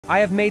I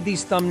have made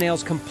these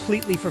thumbnails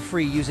completely for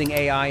free using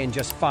AI in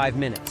just 5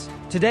 minutes.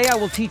 Today I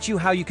will teach you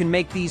how you can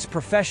make these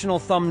professional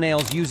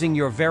thumbnails using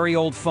your very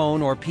old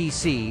phone or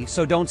PC,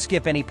 so don't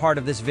skip any part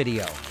of this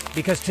video.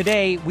 Because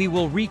today we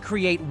will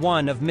recreate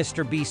one of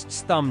Mr.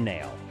 Beast's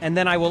thumbnail. And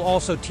then I will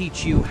also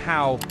teach you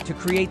how to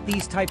create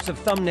these types of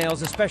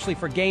thumbnails, especially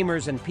for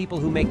gamers and people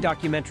who make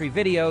documentary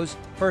videos.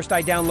 First,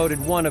 I downloaded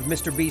one of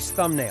Mr. Beast's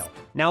thumbnail.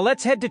 Now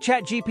let's head to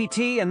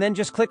ChatGPT and then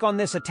just click on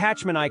this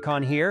attachment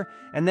icon here,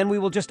 and then we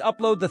will just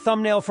upload the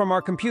thumbnail from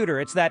our computer.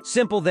 It's that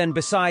simple. Then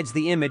besides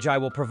the image, I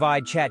will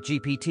provide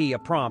ChatGPT a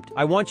prompt.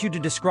 I want you to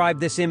describe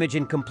this image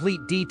in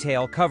complete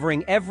detail,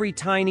 covering every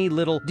tiny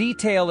little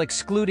detail,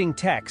 excluding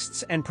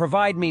texts, and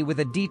provide me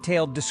with a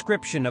detailed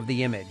description of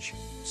the image,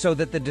 so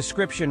that the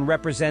description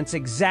represents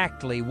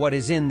exactly what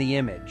is in the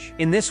image.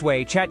 In this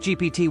way,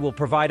 ChatGPT will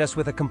provide us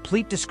with a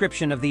complete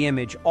description of the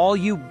image. All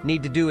you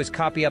need to do is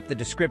copy up the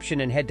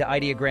description and head to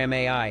Ideogram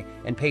AI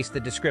and paste the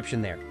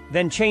description there.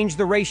 Then change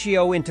the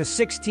ratio into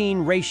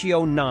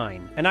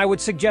 16:9. And I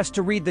would suggest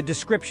to read the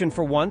description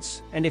for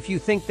once, and if you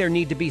think there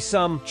need to be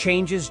some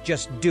changes,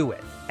 just do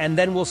it. And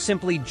then we'll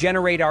simply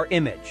generate our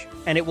image,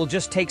 and it will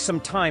just take some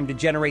time to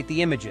generate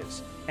the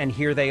images. And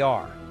here they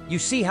are. You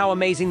see how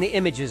amazing the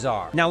images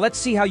are. Now let's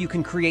see how you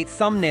can create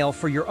thumbnail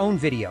for your own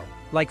video.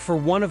 Like for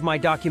one of my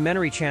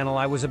documentary channel,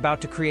 I was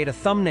about to create a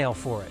thumbnail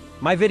for it.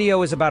 My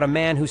video is about a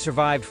man who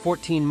survived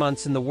 14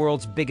 months in the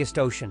world's biggest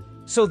ocean.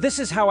 So this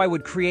is how I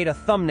would create a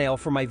thumbnail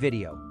for my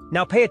video.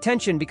 Now pay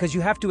attention, because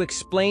you have to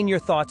explain your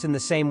thoughts in the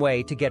same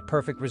way to get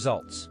perfect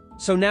results.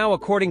 So now,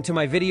 according to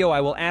my video,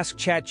 I will ask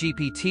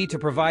ChatGPT to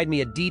provide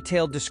me a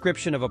detailed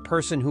description of a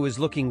person who is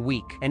looking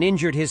weak and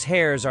injured. His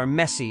hairs are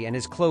messy and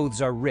his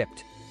clothes are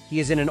ripped. He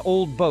is in an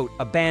old boat,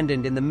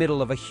 abandoned in the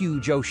middle of a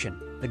huge ocean.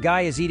 The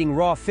guy is eating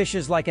raw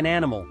fishes like an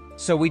animal.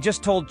 So we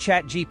just told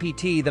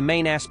ChatGPT the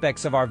main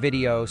aspects of our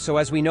video. So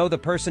as we know, the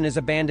person is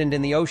abandoned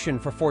in the ocean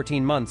for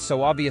 14 months,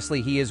 so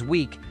obviously he is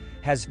weak,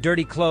 has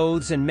dirty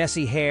clothes and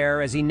messy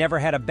hair, as he never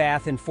had a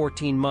bath in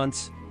 14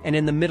 months. And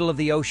in the middle of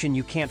the ocean,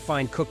 you can't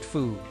find cooked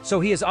food. So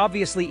he is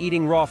obviously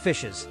eating raw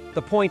fishes.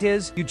 The point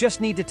is, you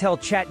just need to tell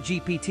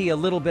ChatGPT a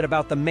little bit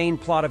about the main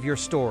plot of your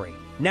story.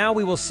 Now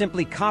we will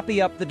simply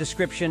copy up the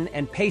description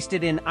and paste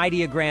it in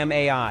Ideogram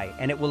AI,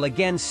 and it will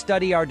again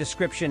study our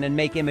description and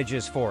make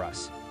images for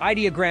us.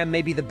 Ideogram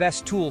may be the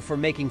best tool for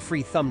making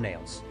free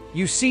thumbnails.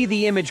 You see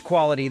the image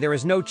quality. There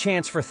is no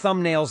chance for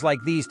thumbnails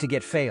like these to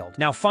get failed.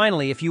 Now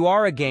finally, if you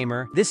are a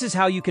gamer, this is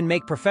how you can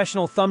make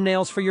professional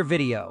thumbnails for your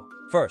video.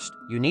 First,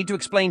 you need to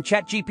explain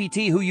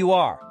ChatGPT who you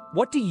are.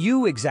 What do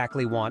you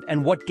exactly want,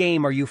 and what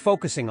game are you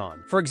focusing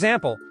on? For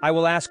example, I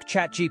will ask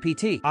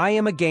ChatGPT, I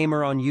am a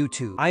gamer on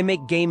YouTube. I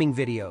make gaming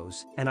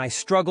videos, and I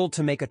struggle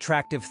to make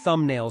attractive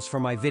thumbnails for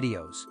my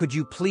videos. Could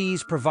you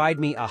please provide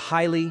me a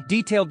highly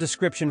detailed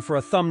description for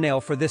a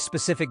thumbnail for this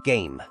specific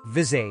game,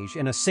 Visage,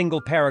 in a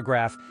single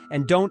paragraph,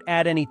 and don't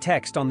add any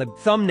text on the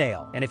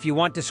thumbnail. And if you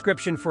want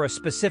description for a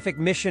specific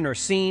mission or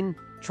scene,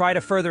 try to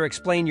further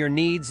explain your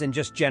needs and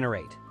just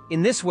generate.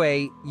 In this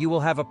way, you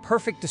will have a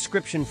perfect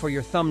description for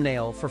your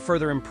thumbnail. For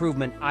further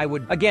improvement, I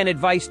would again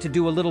advise to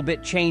do a little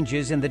bit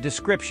changes in the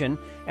description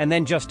and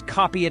then just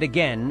copy it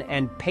again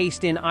and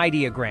paste in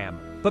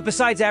Ideogram. But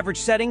besides average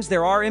settings,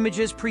 there are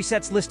images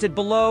presets listed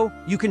below.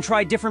 You can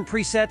try different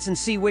presets and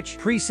see which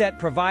preset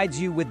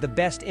provides you with the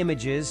best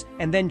images,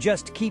 and then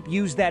just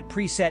use that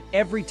preset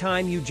every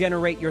time you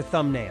generate your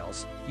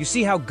thumbnails. You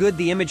see how good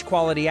the image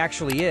quality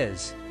actually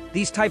is.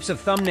 These types of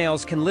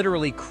thumbnails can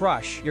literally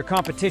crush your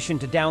competition.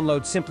 To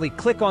download, simply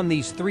click on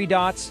these 3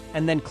 dots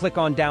and then click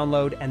on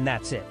download, and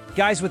that's it.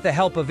 Guys, with the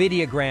help of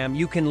Ideogram,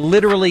 you can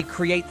literally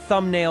create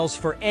thumbnails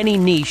for any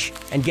niche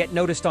and get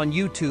noticed on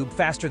YouTube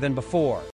faster than before.